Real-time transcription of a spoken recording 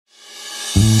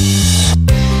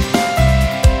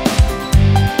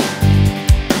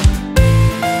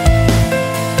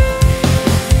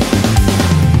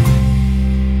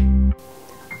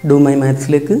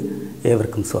DOMYMATHSിലേക്ക്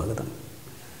ഏവർക്കും സ്വാഗതം.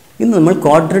 ഇന്ന് നമ്മൾ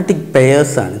ക്വാഡ്രാറ്റിക്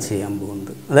പെയർസ് ആണ് ചെയ്യാൻ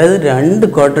പോകുന്നത്. അതായത് രണ്ട്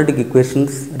ക്വാഡ്രാറ്റിക്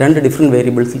ഇക്വേഷൻസ് രണ്ട് ഡിഫറെൻറ്റ്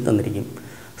വേരിയബിൾസിൽ തന്നിരിക്കും.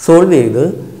 സോൾവ് ചെയ്ത്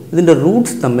ഇതിൻ്റെ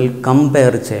റൂട്ട്സ് തമ്മിൽ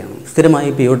കമ്പയർ ചെയ്യണം. സ്ഥിരമായി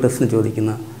PO ടെസ്റ്റിന്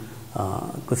ചോദിക്കുന്ന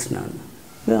ക്വസ്റ്റ്യനാണ്.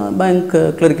 ബാങ്ക്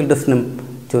ക്ലറിക്കൽ ടെസ്റ്റിനും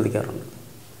ചോദിക്കാറുണ്ട്.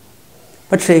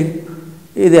 പക്ഷേ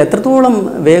ഇത് എത്രത്തോളം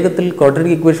വേഗത്തിൽ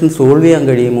ക്വാഡ്രാറ്റിക് ഇക്വേഷൻ സോൾവ് ചെയ്യാൻ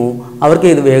കഴിയുമോ അവർക്ക്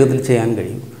ഇത് വേഗത്തിൽ ചെയ്യാൻ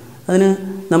കഴിയും. അതിന്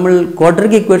നമ്മൾ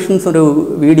ക്വാഡ്രാറ്റിക് ഇക്വേഷൻസ് ഒരു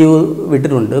വീഡിയോ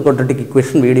വിട്ടിട്ടുണ്ട്, ക്വാഡ്രാറ്റിക്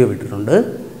ഇക്വേഷൻ വീഡിയോ വിട്ടിട്ടുണ്ട്.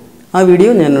 ആ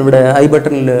വീഡിയോ ഞാനിവിടെ ഐ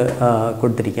ബട്ടണിൽ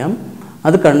കൊടുത്തിരിക്കാം.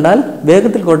 അത് കണ്ടാൽ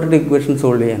വേഗത്തിൽ ക്വാഡ്രാറ്റിക് ഇക്വേഷൻ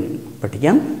സോൾവ് ചെയ്യാൻ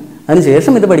പഠിക്കാം.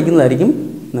 അതിനുശേഷം ഇത് പഠിക്കുന്നതായിരിക്കും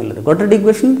നല്ലത്. ക്വാഡ്രാറ്റിക്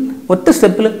ഇക്വേഷൻ ഒറ്റ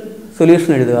സ്റ്റെപ്പിൽ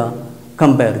സൊല്യൂഷൻ എഴുതുക,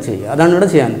 കമ്പയർ ചെയ്യുക, അതാണ് ഇവിടെ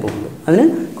ചെയ്യാൻ പോകുന്നത്. അതിന്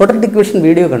ക്വാഡ്രാറ്റിക് ഇക്വേഷൻ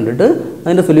വീഡിയോ കണ്ടിട്ട്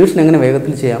അതിൻ്റെ സൊല്യൂഷൻ എങ്ങനെ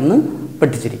വേഗത്തിൽ ചെയ്യാമെന്ന്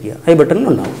പഠിച്ചിരിക്കുക. ഐ ബട്ടണിൽ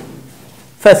ഉണ്ടാവും.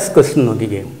 ഫസ്റ്റ് ക്വസ്റ്റ്യൻ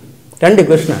നോക്കിക്കേ, രണ്ട്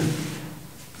ഇക്വേഷനാണ്.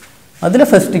 അതിലെ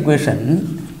ഫസ്റ്റ് ഇക്വേഷൻ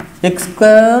x²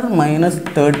 -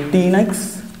 13x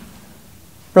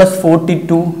 +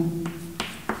 42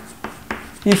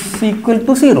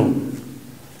 = 0.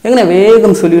 എങ്ങനെ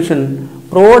വേഗം സൊല്യൂഷൻ?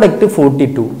 പ്രോഡക്റ്റ്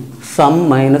 42 സം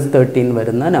 -13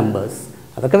 വരുന്ന നമ്പേഴ്സ്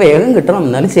അതൊക്കെ വേഗം കിട്ടണം,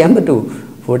 എന്നാലും ചെയ്യാൻ പറ്റൂ.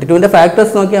 42ൻ്റെ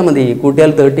ഫാക്ടേഴ്സ് നോക്കിയാൽ മതി.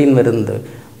 കൂട്ടിയാൽ 13 വരുന്നത്.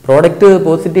 പ്രോഡക്റ്റ്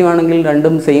പോസിറ്റീവ് ആണെങ്കിൽ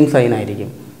രണ്ടും സെയിം സൈൻ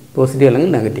ആയിരിക്കും, പോസിറ്റീവ്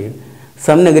അല്ലെങ്കിൽ നെഗറ്റീവ്.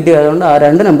 സം നെഗറ്റീവ് ആയതുകൊണ്ട് ആ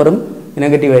രണ്ട് നമ്പറും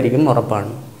നെഗറ്റീവ് ആയിരിക്കും,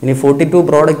 ഉറപ്പാണ്. ഇനി 42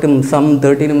 പ്രോഡക്റ്റും സം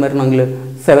 13 വരണമെങ്കിൽ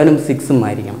 7ഉം 6ഉം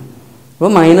ആയിരിക്കണം. അപ്പോൾ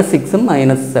 -6ഉം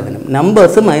 -7ഉം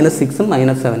നമ്പേഴ്സ് -6ഉം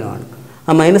 -7ഉം ആണ്.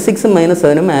 ആ -6ഉം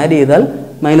 -7ഉം ആഡ് ചെയ്താൽ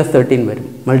 -13 വരും,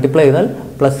 മൾട്ടിപ്ലൈ ചെയ്താൽ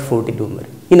 +42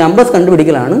 വരും. ഈ നമ്പേഴ്സ്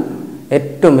കണ്ടുപിടിക്കലാണ്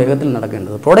ഏറ്റവും വേഗത്തിൽ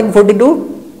നടക്കേണ്ടത്. പ്രോഡക്റ്റ് 42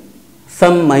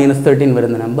 സം -13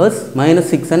 വരുന്ന നമ്പേഴ്സ്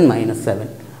 -6 and -7.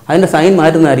 അതിൻ്റെ സൈൻ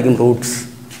മാറ്റുന്നതായിരിക്കും റൂട്ട്സ്.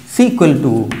 സീക്വൽ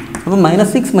ടു അപ്പോൾ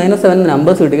 -6 -7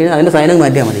 നമ്പേഴ്സ് കിട്ടിക്കഴിഞ്ഞാൽ അതിൻ്റെ സൈനൊക്കെ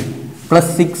മാറ്റിയാൽ മതി.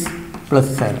 +6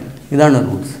 +7 ഇതാണ്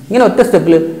റൂട്ട്സ്. ഇങ്ങനെ ഒറ്റ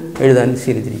സ്റ്റെപ്പിൽ എഴുതാൻ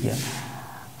ശീലിച്ചിരിക്കുക.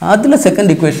 അതിലെ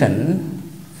സെക്കൻഡ് ഇക്വേഷൻ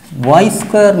y²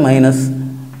 -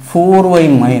 4y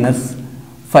 -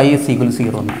 5 =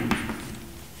 0 എന്നാണ്.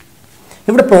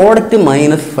 ഇവിടെ പ്രോഡക്റ്റ്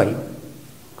 -5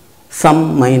 സം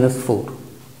 -4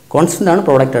 കോൺസ്റ്റൻ്റ് ആണ്,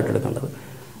 പ്രോഡക്റ്റ് ആയിട്ട് എടുക്കേണ്ടത്.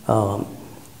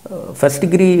 ഫസ്റ്റ്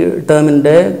ഡിഗ്രി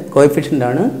ടേമിൻ്റെ കോഎഫിഷ്യൻ്റ്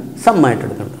ആണ് സം ആയിട്ട്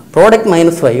എടുക്കേണ്ടത്. Product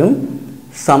 -5ഉം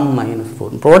some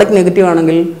 -4. പ്രോഡക്റ്റ് നെഗറ്റീവ്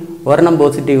ആണെങ്കിൽ ഒരെണ്ണം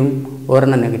പോസിറ്റീവും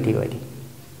ഒരെണ്ണം നെഗറ്റീവ് ആയിരിക്കും.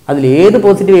 അതിൽ ഏത്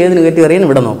പോസിറ്റീവ് ഏത് നെഗറ്റീവ് അറിയാൻ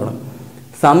ഇവിടെ നോക്കണം.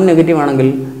 സം നെഗറ്റീവ് ആണെങ്കിൽ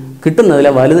കിട്ടുന്നതിൽ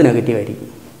വലുത് നെഗറ്റീവ് ആയിരിക്കും.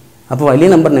 അപ്പോൾ വലിയ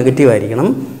നമ്പർ നെഗറ്റീവ് ആയിരിക്കണം.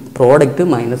 പ്രോഡക്റ്റ്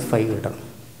 -5 കിട്ടണം.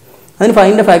 അതിന്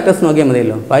 5ൻ്റെ ഫാക്ടേഴ്സ് നോക്കിയാൽ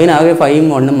മതിയല്ലോ. 5 ആകെ 5ഉം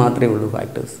 1ഉം മാത്രമേ ഉള്ളൂ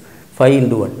ഫാക്ടേഴ്സ്. 5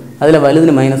 × 1 അതിലെ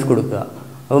വലുതിന് മൈനസ് കൊടുക്കുക.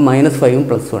 അപ്പോൾ -5ഉം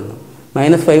 +1ഉം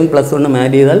 -5ഉം +1ഉം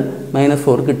ആഡ് ചെയ്താൽ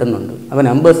 -4 കിട്ടുന്നുണ്ട്. അപ്പോൾ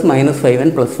നമ്പേഴ്സ് -5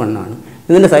 and +1 ആണ്.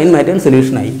 ഇതിൻ്റെ സൈൻ മാറ്റിയാൽ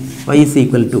സൊല്യൂഷനായി. y =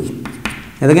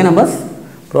 ഏതൊക്കെ നമ്പേഴ്സ്?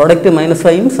 പ്രോഡക്റ്റ്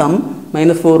 -5ഉം സം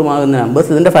 -4ഉം ആകുന്ന നമ്പേഴ്സ്.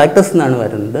 ഇതിൻ്റെ ഫാക്ടേഴ്സ് എന്നാണ്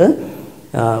വരുന്നത്.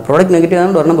 പ്രോഡക്റ്റ് നെഗറ്റീവ്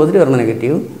ആയതുകൊണ്ട് ഒരെണ്ണം പോസിറ്റീവ് ഒരെണ്ണം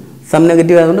നെഗറ്റീവ്. സം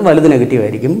നെഗറ്റീവ് ആയതുകൊണ്ട് വലുത് നെഗറ്റീവ്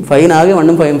ആയിരിക്കും. 5 ആകെ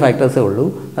 1ഉം 5ഉം ഫാക്ടേഴ്സേ ഉള്ളൂ.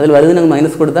 അതിൽ വലുതിന്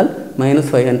മൈനസ് കൊടുത്താൽ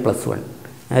 -5 and +1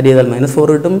 ആഡ് ചെയ്താൽ -4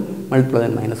 കിട്ടും, മൾട്ടിപ്ലൈ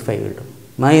ചെയ്താൽ -5 കിട്ടും.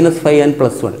 -5 and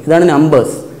 +1 ഇതാണ്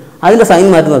നമ്പേഴ്സ്. അതിൻ്റെ സൈൻ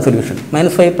മാറ്റുന്ന സൊല്യൂഷൻ.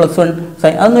 -5 +1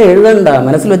 സൈൻ അതൊന്നും എഴുതണ്ട,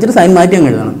 മനസ്സിൽ വെച്ചിട്ട് സൈൻ മാറ്റി അങ്ങ്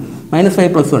എഴുതണം.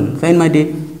 -5 +1 സൈൻ മാറ്റി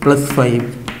 +5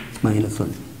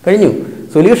 -1 കഴിഞ്ഞു,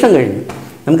 സൊല്യൂഷൻ കഴിഞ്ഞു.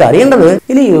 നമുക്ക് അറിയേണ്ടത്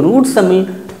ഇനി റൂട്ട്സ് തമ്മിൽ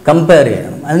കമ്പയർ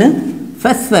ചെയ്യണം. അതിന്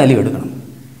ഫസ്റ്റ് വാല്യൂ എടുക്കണം.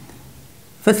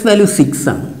 ഫസ്റ്റ് വാല്യൂ 6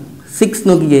 ആണ്. 6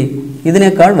 നോക്കിക്കേ,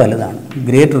 ഇതിനേക്കാൾ വലുതാണ്,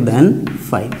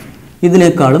 >5.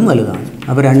 ഇതിനേക്കാളും വലുതാണ്.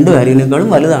 അപ്പോൾ രണ്ട് വാല്യൂവിനേക്കാളും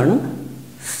വലുതാണ്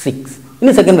 6.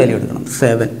 ഇനി സെക്കൻഡ് വാല്യൂ എടുക്കണം.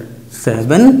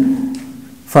 7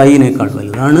 5നേക്കാൾ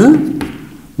വലുതാണ്,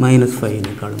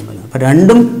 -5നേക്കാളും വലുതാണ്. അപ്പോൾ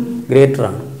രണ്ടും ഗ്രേറ്റർ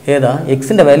ആണ്. ഏതാ?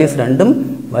 എക്സിൻ്റെ വാല്യൂസ് രണ്ടും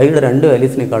വൈയുടെ രണ്ട്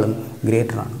വാല്യൂസിനേക്കാളും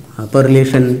ഗ്രേറ്റർ ആണ്. അപ്പോൾ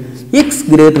റിലേഷൻ x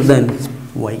 >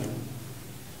 y.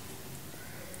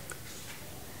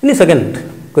 ഇനി സെക്കൻഡ്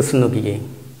ക്വസ്റ്റ്യൻ നോക്കിക്കേ.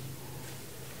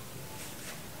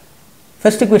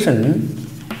 First equation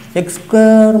x²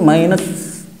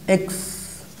 - x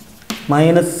 -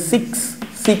 6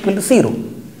 = 0.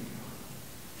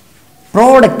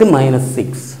 Product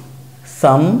 -6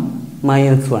 some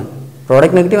 -1.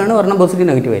 Product negative ആണ്, ഒരെണ്ണം പോസിറ്റീവ്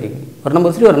നെഗറ്റീവ് ആയിരിക്കും. ഒരെണ്ണം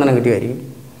പോസിറ്റീവ് ഒരെണ്ണം നെഗറ്റീവ് ആയിരിക്കും.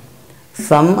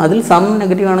 അതിൽ സം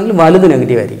നെഗറ്റീവ് ആണെങ്കിൽ വലുത്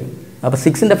നെഗറ്റീവ് ആയിരിക്കും. അപ്പോൾ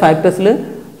 6ൻ്റെ ഫാക്ടേഴ്സിൽ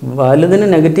വലുതിന്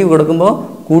നെഗറ്റീവ് കൊടുക്കുമ്പോൾ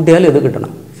കൂട്ടിയാൽ ഇത്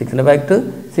കിട്ടണം. 6ൻ്റെ ഫാക്ടർ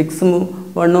 6ഉം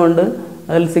 1ഉം ഉണ്ട്.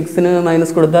 അതിൽ 6ന്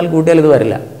മൈനസ് കൊടുത്താൽ കൂട്ടിയാൽ ഇത്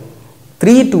വരില്ല.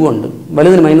 3 2 ഉണ്ട്.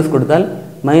 വലുതിന് മൈനസ് കൊടുത്താൽ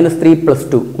 -3 +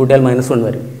 2 കൂട്ടിയാൽ -1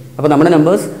 വരും. അപ്പോൾ നമ്മുടെ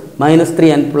നമ്പേഴ്സ്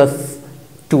 -3 and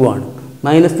 +2 ആണ്.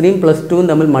 -3ഉം +2ഉം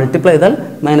തമ്മിൽ മൾട്ടിപ്ലൈ ചെയ്താൽ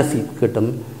 -6 കിട്ടും.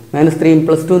 -3ഉം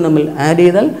 +2ഉം തമ്മിൽ ആഡ്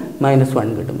ചെയ്താൽ -1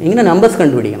 കിട്ടും. ഇങ്ങനെ നമ്പേഴ്സ്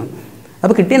കണ്ടുപിടിക്കണം.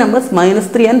 അപ്പോൾ കിട്ടിയ നമ്പേഴ്സ്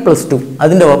 -3 and +2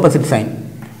 അതിൻ്റെ ഓപ്പോസിറ്റ് സൈൻ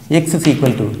x =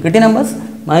 കിട്ടിയ നമ്പേഴ്സ്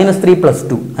 -3 +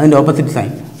 2 അതിൻ്റെ ഓപ്പോസിറ്റ് സൈൻ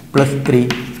 +3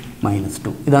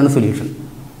 -2. ഇതാണ് solution.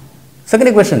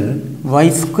 Second equation y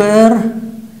square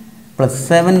plus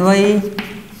 7y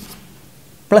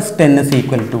plus 10 is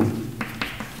equal to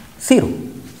 0.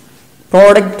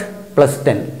 Product plus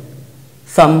 10,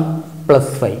 sum plus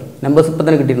 5. Numbers ഇപ്പം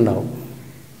തന്നെ കിട്ടിയിട്ടുണ്ടാവും.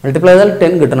 മൾട്ടിപ്ലൈ ചെയ്താൽ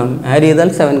 10 കിട്ടണം, ആഡ് ചെയ്താൽ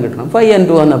 7 കിട്ടണം. 5 and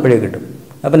 2 ആണ് അപ്പോഴേ കിട്ടും.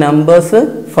 അപ്പോൾ നമ്പേഴ്സ്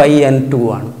 5 and 2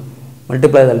 ആണ്.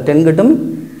 മൾട്ടിപ്ലൈ ചെയ്താൽ 10 കിട്ടും,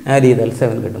 ആഡ് ചെയ്താൽ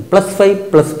 7 കിട്ടും. പ്ലസ് 5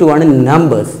 പ്ലസ് 2 ആണ്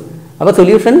നമ്പേഴ്സ്. അപ്പോൾ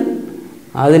സൊല്യൂഷൻ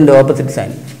അതിൻ്റെ opposite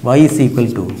sign y is equal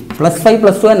to plus 5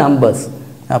 plus 2 ആണ് നമ്പേഴ്സ്.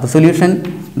 അപ്പോൾ സൊല്യൂഷൻ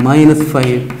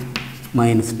 -5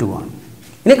 -2 ആണ്.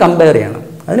 ഇനി കമ്പയർ ചെയ്യണം.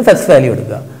 അതിന് ഫസ്റ്റ് വാല്യൂ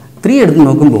എടുക്കുക. 3 എടുത്ത്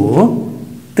നോക്കുമ്പോൾ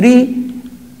 3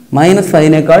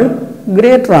 -5നേക്കാൾ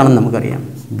ഗ്രേറ്റർ ആണെന്ന് നമുക്കറിയാം.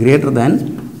 ഗ്രേറ്റർ ദാൻ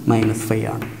 -5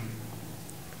 ആണ്.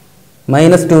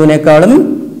 -2നേക്കാളും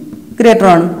ഗ്രേറ്റർ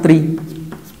ആണ് 3.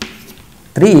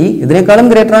 3 ഇതിനേക്കാളും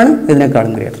ഗ്രേറ്റർ ആണ്,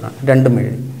 ഇതിനേക്കാളും ഗ്രേറ്റർ ആണ്. രണ്ടും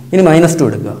എഴുതി. ഇനി -2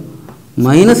 എടുക്കുക.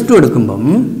 -2 എടുക്കുമ്പം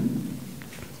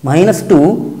 -2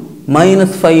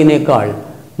 -5നേക്കാൾ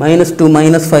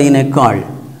 -5നേക്കാൾ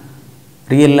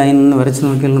റിയൽ ലൈൻ വരച്ച്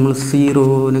നോക്കിയാൽ നമ്മൾ 0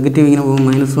 നെഗറ്റീവ് ഇങ്ങനെ പോകും.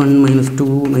 -1 -2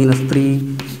 -3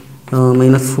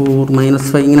 -4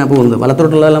 -5 ഇങ്ങനെ പോകുന്നത്.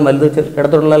 വലത്തോട്ടുള്ളതെല്ലാം വലുത്,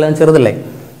 ഇടത്തോട്ടുള്ളതെല്ലാം ചെറുതല്ലേ.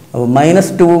 അപ്പോൾ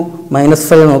 -2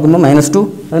 -5 നോക്കുമ്പോൾ -2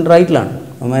 അതിൻ്റെ റൈറ്റിലാണ്.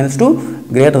 -2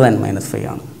 ഗ്രേറ്റർ ദാൻ -5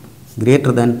 ആണ്.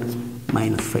 ഗ്രേറ്റർ ദാൻ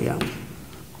 -5 ആണ്.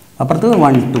 അപ്പുറത്ത്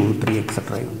 1 2 3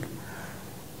 എക്സെട്ര ഉണ്ട്.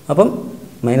 അപ്പം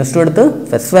 -2 എടുത്ത്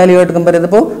ഫസ്റ്റ് വാല്യൂ ആയിട്ട് കമ്പയർ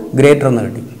ചെയ്തപ്പോൾ ഗ്രേറ്റർ എന്ന്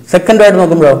കിട്ടി. സെക്കൻഡ് ആയിട്ട്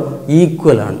നോക്കുമ്പോഴോ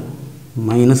ഈക്വൽ ആണ്.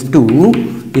 -2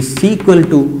 ഇസ് ഈക്വൽ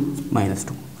ടു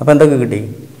 -2. അപ്പോൾ എന്തൊക്കെ കിട്ടി?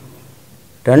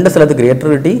 രണ്ട് സ്ഥലത്ത് ഗ്രേറ്റർ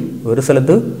കിട്ടി, ഒരു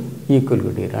സ്ഥലത്ത് ഈക്വൽ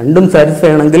കിട്ടി. രണ്ടും സാറ്റിസ്ഫൈ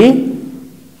ആണെങ്കിൽ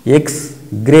X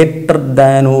greater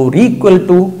than or equal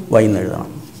to Y എന്ന് എഴുതണം.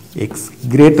 X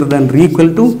greater than or equal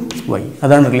to Y.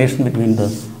 അതാണ് relation between the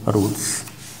Roots.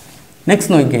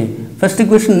 Next നോക്കിയേ. First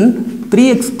equation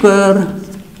 3x square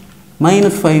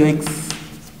 -5x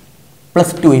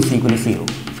plus 2 is equal to 0.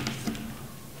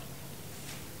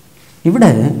 ഇവിടെ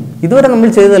ഇതുവരെ നമ്മൾ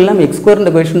ചെയ്തതെല്ലാം എക്സ്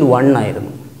സ്ക്വയറിൻ്റെ ഇക്വേഷൻ 1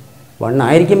 ആയിരുന്നു. 1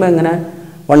 ആയിരിക്കുമ്പോൾ എങ്ങനെ,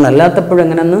 1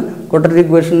 അല്ലാത്തപ്പോഴെങ്ങനെയെന്ന് ക്വാഡ്രാറ്റിക്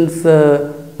ഇക്വേഷൻസ്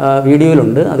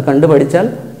വീഡിയോയിലുണ്ട്. അത് കണ്ടു പഠിച്ചാൽ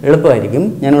എളുപ്പമായിരിക്കും.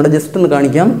 ഞാനിവിടെ ജസ്റ്റ് ഒന്ന്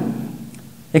കാണിക്കാം.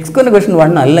 എക്സ് സ്ക്വയറിൻ്റെ ഇക്വേഷൻ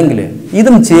 1 അല്ലെങ്കിൽ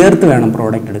ഇതും ചേർത്ത് വേണം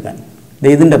പ്രോഡക്റ്റ് എടുക്കാൻ.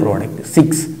 ഇതിൻ്റെ പ്രോഡക്റ്റ്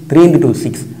 6, 3 × 2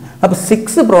 6. അപ്പോൾ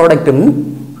 6 പ്രോഡക്റ്റും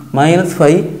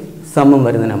 -5 സമം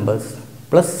വരുന്ന നമ്പേഴ്സ്,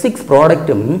 പ്ലസ് 6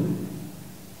 പ്രോഡക്റ്റും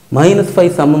 -5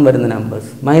 സമം വരുന്ന നമ്പേഴ്സ്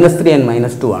 -3 and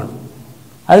 -2 ആണ്.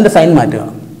 അതിൻ്റെ സൈൻ മാറ്റുക.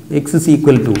 എക്സ് ഇസ്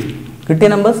ഈക്വൽ ടു കിട്ടിയ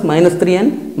നമ്പേഴ്സ് -3 and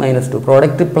 -2.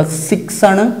 പ്രോഡക്റ്റ് പ്ലസ് 6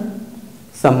 ആണ്,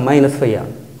 സം -5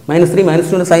 ആണ്. -3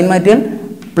 -2 സൈൻ മാറ്റിയാൽ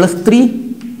 +3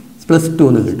 +2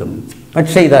 എന്ന് കിട്ടും.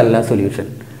 പക്ഷേ ഇതല്ല സൊല്യൂഷൻ.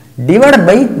 ഡിവൈഡഡ്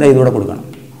ബൈ ഇതുകൂടെ കൊടുക്കണം.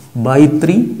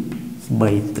 /3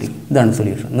 /3 ഇതാണ്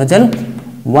സൊല്യൂഷൻ. എന്ന് വെച്ചാൽ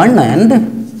 1 and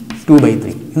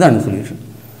 2/3 ഇതാണ് സൊല്യൂഷൻ.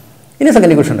 ഇനി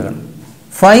സെക്കൻഡ് ഇക്വേഷൻ എടുക്കണം.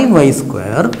 5y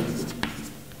square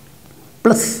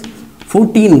plus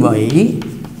 14y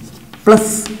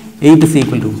plus 8 is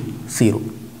equal to 0.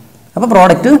 അപ്പോൾ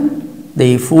പ്രോഡക്റ്റ്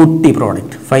 40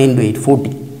 പ്രോഡക്റ്റ് 5 × 8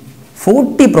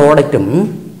 40 പ്രോഡക്റ്റും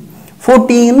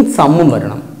 14 സമ്മും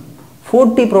വരണം.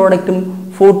 40 പ്രോഡക്റ്റും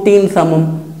 14 സമ്മും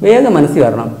വേഗം മനസ്സിൽ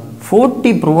വരണം.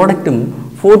 40 പ്രോഡക്റ്റും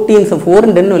 14 4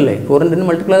 × 10 അല്ലേ, 4 × 10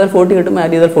 മൾട്ടിപ്ലൈ ചെയ്താൽ 40 കിട്ടും,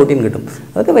 ആഡ് ചെയ്താൽ 14 കിട്ടും.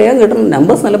 അതൊക്കെ വേഗം കിട്ടും.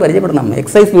 നമ്പേഴ്സ് നല്ല പരിചയപ്പെടണം.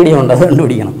 എക്സസൈസ് വീഡിയോ ഉണ്ട്, അത്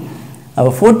കണ്ടുപിടിക്കണം.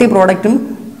 അപ്പോൾ 40 പ്രോഡക്റ്റും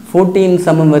 14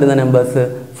 സമം വരുന്ന നമ്പേഴ്സ്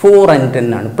 4 and 10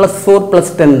 ആണ്. +4 +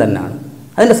 10 തന്നെയാണ്.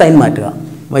 അതിൻ്റെ സൈൻ മാറ്റുക.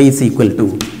 y is equal to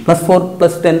 +4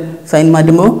 + 10 sign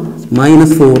മാറ്റുമ്പോൾ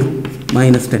 -4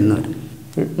 -10 എന്ന് വരും.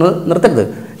 നിർത്തരുത്.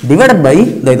 ഡിവൈഡഡ് ബൈ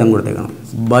ഇതും കൊടുത്തേക്കണം.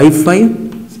 /5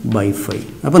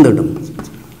 അപ്പോൾ എന്ത് കിട്ടും?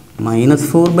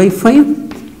 -4/5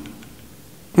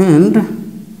 ആൻഡ്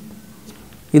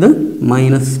ഇത്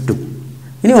 -2.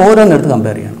 ഇനി ഓരോന്നെടുത്ത്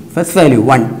കമ്പയർ ചെയ്യണം. ഫസ്റ്റ് വാല്യൂ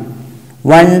 1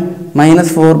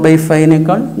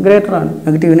 -4/5നേക്കാൾ ഗ്രേറ്റർ ആണ്.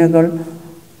 നെഗറ്റീവിനേക്കാൾ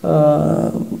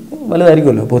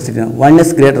വലുതായിരിക്കുമല്ലോ പോസിറ്റീവ്. 1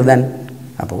 is greater than,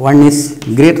 അപ്പോൾ 1 is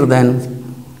greater than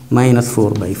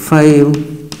 -4/5.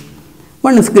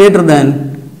 1 is greater than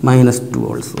 -2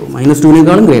 also.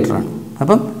 -2നേക്കാളും greater ആണ്.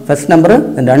 അപ്പം ഫസ്റ്റ് നമ്പർ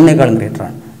 2നേക്കാളും ഗ്രേറ്റർ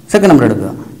ആണ്. സെക്കൻഡ് നമ്പർ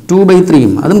എടുക്കുക.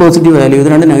 2/3 അതും പോസിറ്റീവ് വാല്യൂ, ഇത്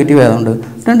 2 നെഗറ്റീവ് ആയതുകൊണ്ട്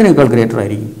 2നേക്കാൾ ഗ്രേറ്റർ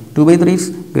ആയിരിക്കും. 2/3 is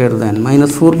greater than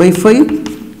 -4/5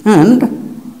 and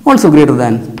also greater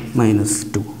than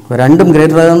 -2. രണ്ടും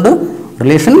ഗ്രേറ്റർ ആയതുകൊണ്ട്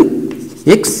relation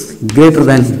X greater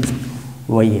than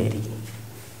Y ആയിരിക്കും.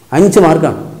 5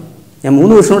 മാർക്കാണ്. ഞാൻ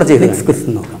 3 ക്വസ്റ്റൻ കൂടെ ചെയ്ത് നെക്സ്റ്റ്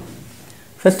ക്വസ്റ്റൻ നോക്കാം.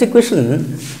 First equation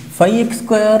 5x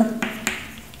square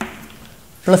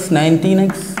plus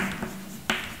 19x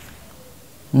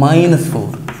 -4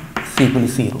 =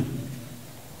 0.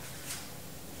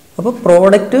 അപ്പോൾ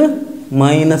പ്രോഡക്റ്റ്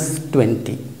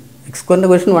 -20. എക്സ് സ്ക്വയറിൻ്റെ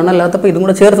ക്വസ്റ്റൻ 1 അല്ലാത്തപ്പോൾ ഇതും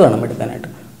കൂടെ ചേർത്ത് വേണം എടുക്കാനായിട്ട്.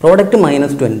 പ്രോഡക്റ്റ്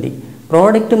 -20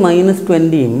 പ്രോഡക്റ്റ്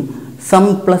 -20യും സം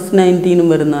 +19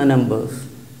 വരുന്ന നമ്പേഴ്സ്.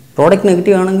 പ്രോഡക്റ്റ്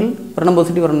നെഗറ്റീവ് ആണെങ്കിൽ ഒരെണ്ണം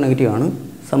പോസിറ്റീവ് ഒരെണ്ണം നെഗറ്റീവ് ആണ്.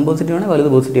 സം പോസിറ്റീവ് ആണെങ്കിൽ വലുത്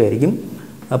പോസിറ്റീവ് ആയിരിക്കും.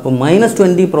 അപ്പോൾ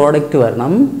 -20 പ്രോഡക്റ്റ്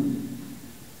വരണം.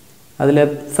 അതിൽ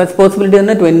ഫസ്റ്റ് പോസിബിലിറ്റി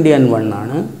തന്നെ 20 and 1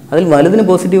 ആണ്. അതിൽ വലുതിന്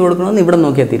പോസിറ്റീവ് കൊടുക്കണമെന്ന് ഇവിടെ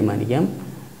നോക്കിയാൽ തീരുമാനിക്കാം.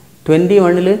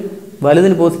 21ൽ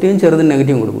വലുതിന് പോസിറ്റീവും ചെറുതിന്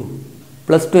നെഗറ്റീവും കൊടുക്കും.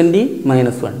 +20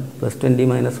 -1 +20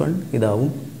 -1 ഇതാവും.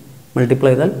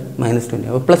 മൾട്ടിപ്ലൈ ചെയ്താൽ -20.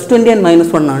 അപ്പോൾ +20 and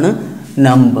 -1 ആണ്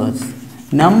നമ്പേഴ്സ്.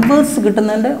 നമ്പേഴ്സ്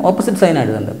കിട്ടുന്നതിൻ്റെ ഓപ്പോസിറ്റ് സൈൻ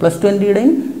എഴുതേണ്ടത്.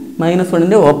 +20യുടെയും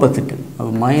 -1ൻ്റെ ഓപ്പോസിറ്റ്.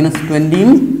 അപ്പോൾ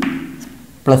 -20യും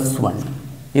 +1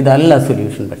 ഇതല്ല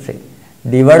സൊല്യൂഷൻ. പക്ഷേ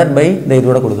ഡിവൈഡഡ് ബൈ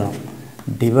ഇതിലൂടെ കൊടുക്കണം.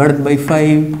 ഡിവൈഡഡ് ബൈ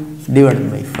 5 ഡിവൈഡഡ്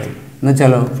ബൈ 5 എന്ന്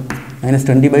വെച്ചാലോ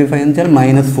 -20/5 എന്ന് വെച്ചാൽ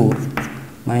 -4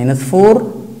 -4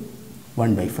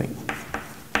 1/5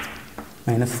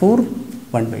 -4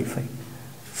 1/5.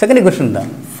 സെക്കൻഡ് ഇക്വേഷൻ എന്താ?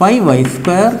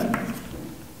 5y²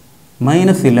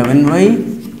 -11y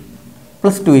 +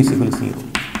 2 = 0.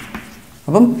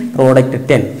 അപ്പം പ്രോഡക്റ്റ്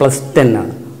 10 +10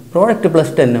 ആണ്. പ്രോഡക്റ്റ്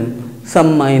 +10ഉം സം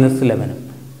 -11ഉം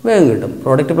വേഗം കിട്ടും.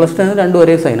 പ്രോഡക്റ്റ് +10 രണ്ടും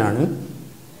ഒരേ സൈനാണ്.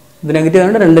 ഇത് നെഗറ്റീവ്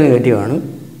ആണ്, രണ്ട് നെഗറ്റീവ് ആണ്.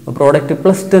 അപ്പോൾ പ്രോഡക്റ്റ്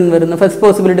 +10 വരുന്ന ഫസ്റ്റ്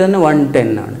പോസിബിലിറ്റി തന്നെ 110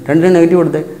 ആണ്. രണ്ടിന് നെഗറ്റീവ്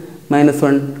കൊടുത്തേ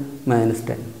 -1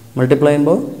 -10 മൾട്ടിപ്ലൈ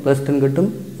ചെയ്യുമ്പോൾ +10 കിട്ടും,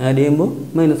 ആഡ് ചെയ്യുമ്പോൾ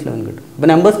 -11 കിട്ടും. അപ്പോൾ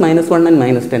നമ്പേഴ്സ് -1 and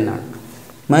 -10 ആണ്.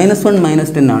 -1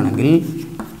 -10 ആണെങ്കിൽ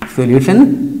സൊല്യൂഷൻ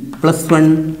 +1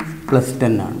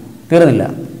 +10 ആണ്. തീർന്നില്ല.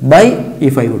 ബൈ ഈ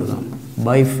 5 കൊടുക്കണം.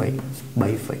 ബൈ 5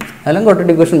 അതെല്ലാം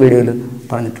ക്വാഡ്രാറ്റിക് ഇക്വേഷൻ വീഡിയോയിൽ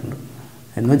പറഞ്ഞിട്ടുണ്ട്.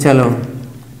 എന്ന് വെച്ചാലോ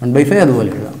 1/5 അതുപോലെ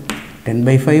എഴുതാം.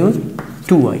 10/5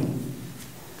 2y.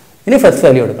 ഇനി ഫസ്റ്റ്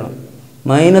വാല്യൂ എടുക്കണം.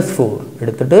 -4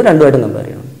 എടുത്തിട്ട് രണ്ടുമായിട്ടും കമ്പയർ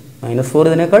ചെയ്യണം. -4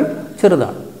 ഇതിനേക്കാൾ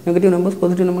ചെറുതാണ്. Negative numbers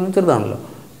positive numbers ചെറുതാണല്ലോ.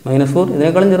 -4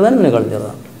 ഇതിനേക്കാളും ചെറുതാണ്, ഇതിനേക്കാളും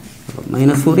ചെറുതാണ്. അപ്പോൾ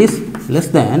 -4 is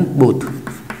less than both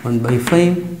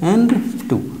 1/5 and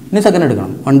 2. ഇനി സെക്കൻഡ്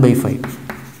എടുക്കണം. 1/5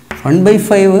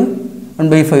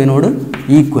 1/5നോട്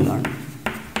ഈക്വൽ ആണ്.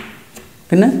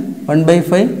 പിന്നെ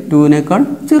 1/5 2വിനേക്കാൾ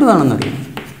ചെറുതാണെന്നറിയാം.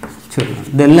 ചെറുതാണ്.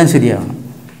 ഇതെല്ലാം ശരിയാവണം.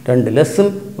 രണ്ട് ലെസ്സും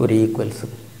ഒരു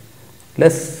ഈക്വൽസും.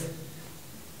 ലെസ്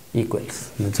ഈക്വൽസ്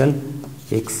എന്ന് വെച്ചാൽ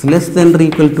x less than or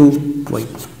equal to y.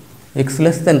 x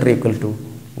less than or equal to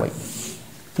y.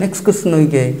 Next question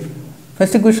നോക്കിയേ.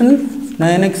 First equation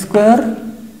 9x²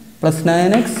 +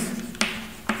 9x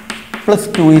 +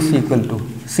 2 =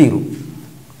 0.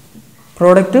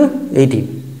 Product 18.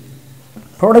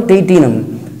 Product 18ഉം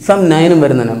some 9ഉം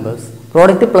വരുന്ന നമ്പേഴ്സ്.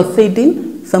 പ്രോഡക്റ്റ് +18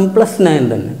 സം +9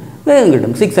 തന്നെ വേഗം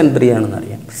കിട്ടും. 6 and 3 ആണെന്ന്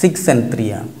അറിയാം. 6 and 3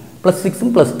 ആണ്. +6ഉം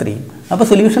 +3. അപ്പോൾ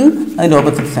സൊല്യൂഷൻ അതിൻ്റെ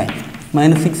ഓപ്പോസിറ്റ് സൈൻ.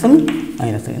 -6ഉം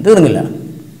 -3. തീർന്നില്ല.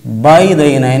 ബൈ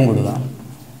 9 കൊടുക്കാം.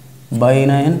 ബൈ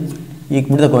 9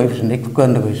 ഇവിടുത്തെ കോഎഫിഷ്യൻ്റ് x²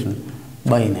 കോഎഫിഷ്യൻ്റ്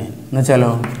ബൈ 9 എന്ന്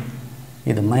വെച്ചാലോ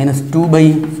ഇത്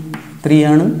 -2/3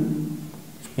 ആണ്.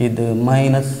 ഇത്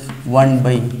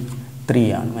 -1/3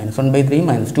 ആണ്. -1/3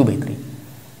 -2/3.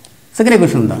 സെക്കൻഡ്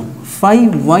ഇക്വേഷൻ എന്താ?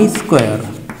 5y²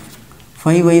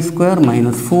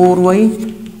 -4y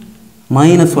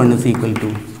 -1 =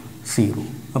 0.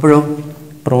 അപ്പോഴോ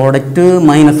product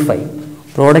 -5.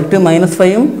 Product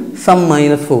 -5ഉം some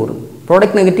 -4.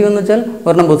 Product negative എന്ന് വെച്ചാൽ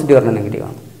ഒരെണ്ണം പോസിറ്റീവ് ഒരെണ്ണം നെഗറ്റീവ്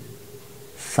ആണ്.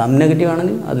 സം നെഗറ്റീവ്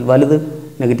ആണെങ്കിൽ അതിൽ വലുത്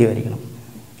നെഗറ്റീവ് ആയിരിക്കണം.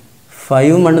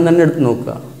 5ഉം 1ഉം തന്നെ എടുത്ത്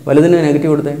നോക്കുക. വലുതിന്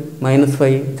നെഗറ്റീവ് കൊടുത്തേ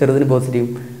 -5, ചെറുതിന് പോസിറ്റീവ്.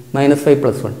 -5 +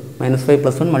 1 -5 +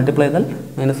 1 മൾട്ടിപ്ലൈ ചെയ്താൽ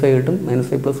 -5 കിട്ടും.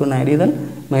 -5 + 1 ആഡ് ചെയ്താൽ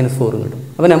 -4 കിട്ടും.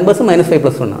 അപ്പോൾ നമ്പേഴ്സ് -5 +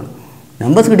 1 ആണ്.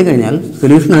 നമ്പേഴ്സ് കിട്ടിക്കഴിഞ്ഞാൽ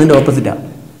സൊല്യൂഷൻ അതിൻ്റെ ഓപ്പോസിറ്റാണ്.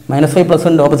 -5 +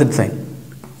 1ൻ്റെ ഓപ്പോസിറ്റ് സൈൻ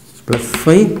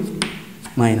 +5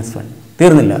 -1.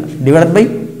 തീർന്നില്ല. Divided by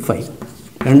 5.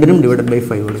 രണ്ടിനും ഡിവൈഡഡ് ബൈ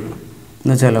 5 കൊടുക്കണം.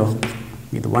 എന്ന് വെച്ചാലോ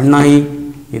ഇത് 1 ആയി,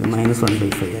 ഇത്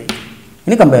 -1/5 ആയി.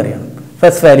 ഇനി കമ്പയർ ചെയ്യണം.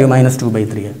 ഫസ്റ്റ് വാല്യൂ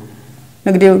 -2/3 ആണ്.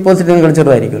 നെഗറ്റീവ് പോസിറ്റീവിനേക്കാൾ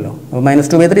ചെറുതായിരിക്കുമല്ലോ. അപ്പോൾ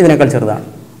 -2/3 ഇതിനേക്കാൾ ചെറുതാണ്.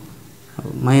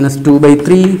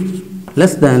 -2/3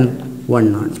 ലെസ് ദാൻ 1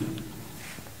 ആണ്.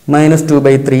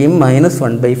 -2/3യും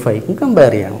 -1/5ഉം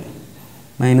കമ്പയർ ചെയ്യണം.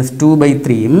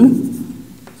 -2/3യും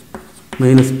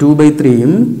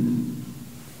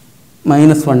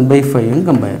 -1/5ഉം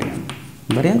കമ്പയർ ചെയ്യണം.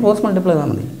 കമ്പയർ ചെയ്യാൻ ക്രോസ് മൾട്ടിപ്ലൈ ചെയ്താൽ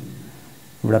മതി.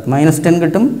 ഇവിടെ -10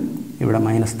 കിട്ടും, ഇവിടെ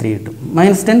 -3 കിട്ടും.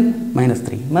 -10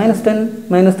 -3 -10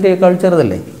 -3യേക്കാൾ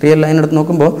ചെറുതല്ലേ? റിയൽ ലൈൻ എടുത്ത്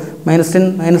നോക്കുമ്പോൾ -10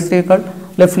 -3യേക്കാൾ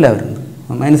ലെഫ്റ്റിലാണ് വരുന്നത്.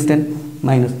 -10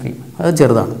 -3 അത്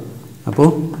ചെറുതാണ്. അപ്പോൾ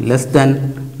ലെസ് ദാൻ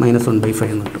 -1/5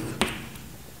 എന്ന് കിട്ടും.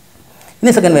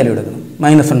 ഇനി സെക്കൻഡ് വാല്യൂ എടുക്കണം.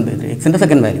 -1/3 എക്സിൻ്റെ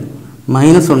സെക്കൻഡ് വാല്യൂ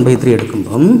 -1/3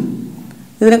 എടുക്കുമ്പം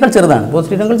ഇതിനേക്കാൾ ചെറുതാണ്.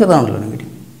 പോസിറ്റീവിനേക്കാൾ ചെറുതാണല്ലോ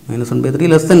നെഗറ്റീവ്. -1/3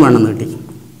 ലെസ് ദാൻ 1 എന്ന് കിട്ടി.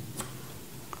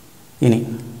 ഇനി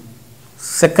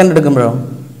സെക്കൻഡ് എടുക്കുമ്പോഴോ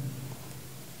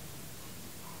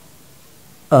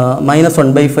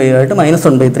 -1/5 ആയിട്ട്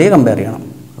 -1/3 കമ്പയർ ചെയ്യണം.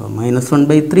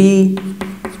 -1/3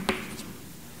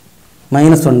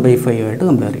 -1/5 ആയിട്ട്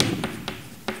കമ്പയർ ചെയ്യണം.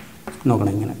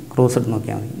 നോക്കണം ഇങ്ങനെ ക്രോസ് ഇട്ട്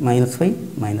നോക്കിയാൽ മതി -5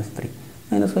 -3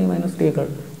 -5 -3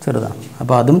 ചെറുതാണ്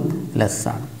അപ്പോൾ അതും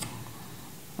ലെസ്സാണ്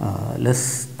less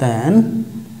than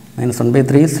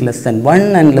 -1/3 is less than 1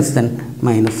 and less than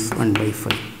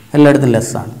 -1/5 എല്ലായിടത്തും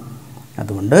ലെസ്സാണ്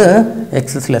അതുകൊണ്ട് x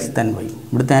is less than y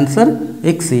ഇവിടുത്തെ answer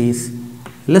x is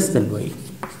less than y.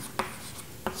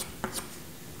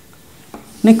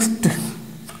 Next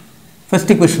first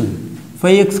equation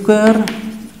 5x square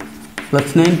plus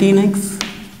 19x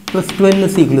plus 12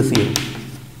 is equal to 0.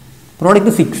 Product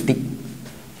 60.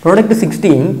 Product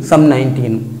 16 sum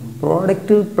 19. Product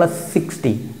plus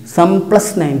 60 sum plus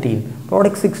 19.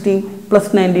 Product 16 plus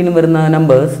 19 വരുന്ന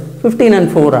numbers 15 and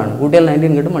 4 ആണ് കൂട്ടിയാൽ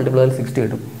 19 കിട്ടും multiply 60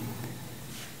 കിട്ടും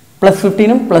plus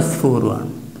 15ഉം plus 4ഉം ആണ്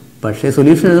പക്ഷേ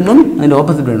solution എഴുതുമ്പം അതിൻ്റെ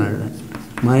opposite വേണം എഴുതാൻ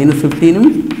 -15ഉം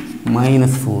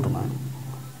 -4ഉം ആണ്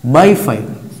ബൈ 5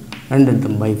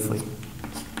 രണ്ടിടത്തും ബൈ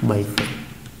 5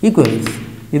 ഈക്വൽസ്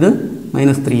ഇത്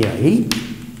 -3 ആയി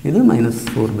ഇത്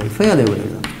 -4/5 അതേപോലെ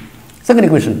എഴുതാം second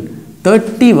equation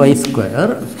 30y square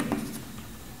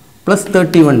plus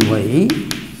 31y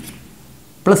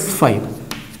plus 5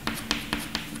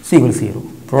 equal 0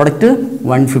 product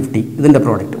 150 ഇതിൻ്റെ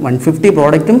പ്രോഡക്റ്റ് 150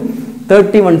 പ്രോഡക്റ്റും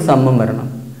 31 സമ്മും വരണം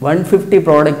 150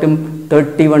 പ്രോഡക്റ്റും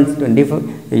 31 25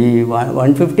 ഈ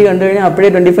 150 കണ്ടു കഴിഞ്ഞാൽ അപ്പോഴേ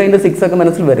 25/6 ഒക്കെ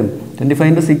മനസ്സിൽ വരും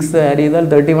 25/6 ആഡ് ചെയ്താൽ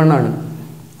 31 ആണ്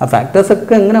ആ ഫാക്ടേഴ്സ്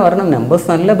ഒക്കെ എങ്ങനെ വരണം നമ്പേഴ്സ്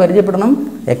നല്ല പരിചയപ്പെടണം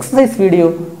എക്സസൈസ് വീഡിയോ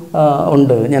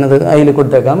ഉണ്ട് ഞാനത് അതിൽ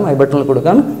കൊടുത്തേക്കാം ഐ ബട്ടണിൽ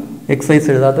കൊടുക്കാം എക്സസൈസ്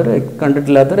എഴുതാത്തവർ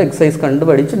കണ്ടിട്ടില്ലാത്തവർ എക്സസൈസ് കണ്ട്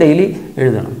പഠിച്ച് ഡെയിലി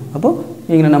എഴുതണം അപ്പോൾ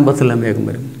ഇങ്ങനെ നമ്പേഴ്സ് എല്ലാം വേഗം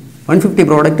വരും 150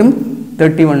 പ്രോഡക്റ്റും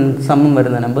 31 സമ്മും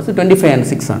വരുന്ന നമ്പേഴ്സ് 25 and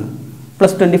 6 ആണ്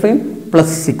പ്ലസ് 25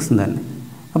 പ്ലസ് 6 തന്നെ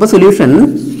അപ്പോൾ സൊല്യൂഷൻ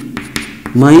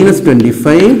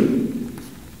 -25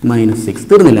 -6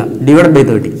 തീർന്നില്ല ഡിവൈഡ് ബൈ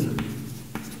 30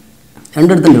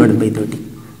 രണ്ടിടത്തും ഡിവൈഡ് ബൈ 30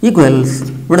 ഈക്വൽസ്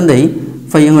ഇവിടെ എന്തായി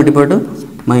 5 അങ്ങോട്ട് പോയിട്ട്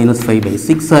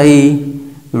 -5/6 ആയി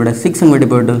ഇവിടെ 6 അങ്ങോട്ട്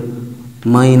പോയിട്ട്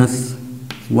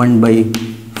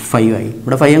 -1/5 ആയി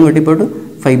ഇവിടെ 5 അങ്ങോട്ട് പോയിട്ട്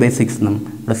 5/6 എന്നും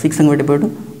ഇവിടെ 6 അങ്ങോട്ട് പോയിട്ട്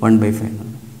 1/5 എന്നും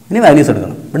ഇനി വാല്യൂസ്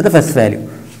എടുക്കണം ഇവിടുത്തെ ഫസ്റ്റ് വാല്യൂ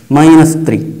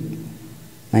 -3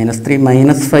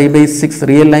 -5/6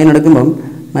 റിയൽ ലൈൻ എടുക്കുമ്പം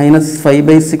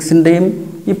 -5/6ൻ്റെയും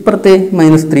ഇപ്പുറത്തെ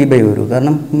 -3 വരും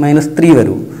കാരണം -3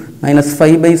 വരും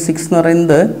 -5/6 എന്ന്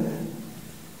പറയുന്നത്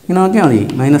ഇങ്ങനെ നോക്കിയാൽ മതി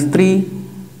 -3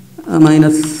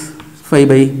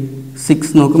 -5/6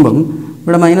 നോക്കുമ്പം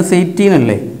ഇവിടെ -18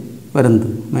 അല്ലേ വരുന്നത്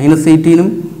 -18ഉം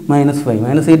 -5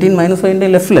 -18 -5ൻ്റെ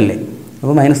ലെഫ്റ്റിലല്ലേ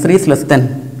അപ്പോൾ -3 is less than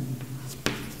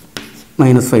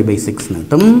 -5/6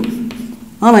 കിട്ടും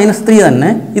ആ -3 തന്നെ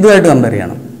ഇതുമായിട്ട് കമ്പയർ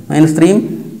ചെയ്യണം -3ഉം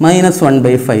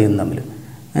 -1/5 തമ്മിൽ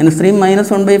 -3ഉം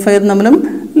 -1/5 തമ്മിലും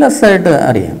ലെസ്സായിട്ട്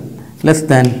അറിയാം ലെസ്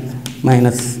ദാൻ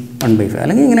 -1/5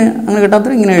 അല്ലെങ്കിൽ ഇങ്ങനെ അങ്ങനെ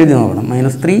കിട്ടാത്തവർ ഇങ്ങനെ എഴുതി നോക്കണം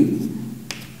 -3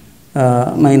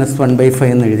 -1/5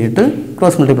 എന്ന് എഴുതിയിട്ട്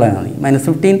ക്രോസ് മൾട്ടിപ്ലൈ മതി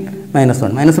 -15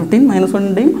 -1 -15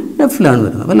 -1ൻ്റെയും ലെഫ്റ്റിലാണ്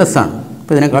വരുന്നത് അപ്പോൾ ലെസ്സാണ്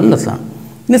അപ്പോൾ ഇതിനേക്കാൾ ലെസ്സാണ്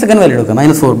ഇനി സെക്കൻഡ് വാല്യൂ എടുക്കാം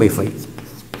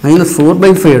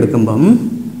 -4/5 എടുക്കുമ്പം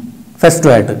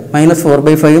ഫസ്റ്റുമായിട്ട്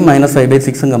 -4/5ഉം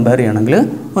 -5/6ഉം കമ്പയർ ചെയ്യണമെങ്കിൽ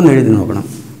ഒന്ന് എഴുതി നോക്കണം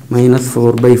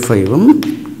 -4/5ഉം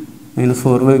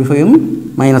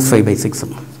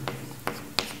 -5/6ഉം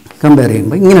കമ്പയർ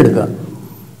ചെയ്യുമ്പോൾ ഇങ്ങനെ എടുക്കുക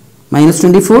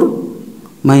 -24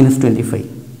 -25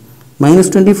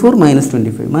 -24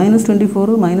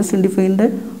 -25ൻ്റെ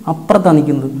അപ്പുറത്താണ്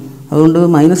നിൽക്കുന്നത് അതുകൊണ്ട്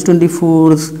 -24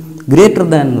 is greater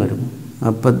than എന്ന് വരും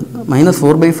അപ്പം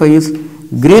 -4/5 is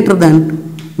greater than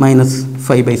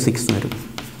 -5/6 എന്ന് വരും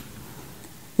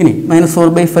ഇനി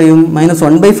 -4/5ഉം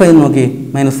 -1/5 നോക്കി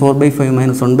 -4/5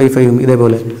 -1/5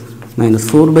 ഇതേപോലെ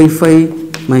 -4/5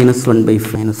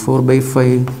 -1/5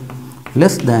 4/5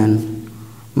 ലെസ് ദാൻ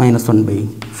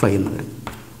 -1/5 എന്ന് വരും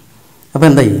അപ്പോൾ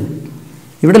എന്തായി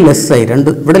ഇവിടെ ലെസ്സായി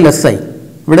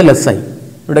ഇവിടെ ലെസ്സായി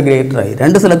ഇവിടെ ഗ്രേറ്ററായി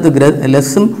രണ്ട് സ്ഥലത്ത്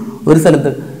ലെസ്സും ഒരു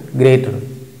സ്ഥലത്ത് ഗ്രേറ്റർ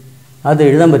അത്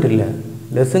എഴുതാൻ പറ്റില്ല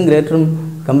ലെസ്സും ഗ്രേറ്ററും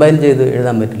കമ്പൈൻ ചെയ്ത്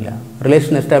എഴുതാൻ പറ്റില്ല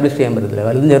റിലേഷൻ എസ്റ്റാബ്ലിഷ് ചെയ്യാൻ പറ്റത്തില്ല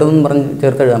വലുതും ചെറുതെന്ന് പറഞ്ഞ്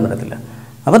ചേർത്ത് എഴുതാൻ പറ്റത്തില്ല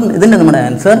അപ്പം ഇതിൻ്റെ നമ്മുടെ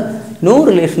answer no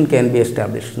relation can be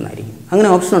established എന്നായിരിക്കും അങ്ങനെ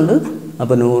ഓപ്ഷൻ ഉണ്ട്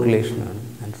അപ്പോൾ നോ റിലേഷനാണ്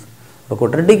ആൻസർ അപ്പോൾ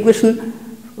ക്വാഡ്രാറ്റിക്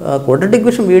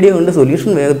ഇക്വേഷൻ വീഡിയോ കൊണ്ട്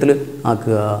സൊല്യൂഷൻ വേഗത്തിൽ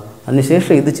ആക്കുക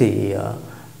അതിനുശേഷം ഇത് ചെയ്യുക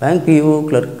ബാങ്ക് PO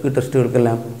ക്ലർക്ക്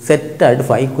ടെസ്റ്റുകൾക്കെല്ലാം സെറ്റായിട്ട്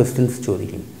 5 ക്വസ്റ്റ്യൻസ്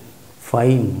ചോദിക്കും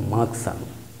 5 മാർക്സാണ്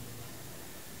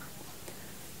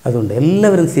അതുകൊണ്ട്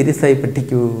എല്ലാവരും സീരിയസ് ആയി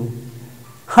പഠിക്കൂ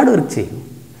ഹാർഡ് വർക്ക് ചെയ്യും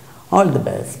ഓൾ ദി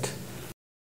ബെസ്റ്റ്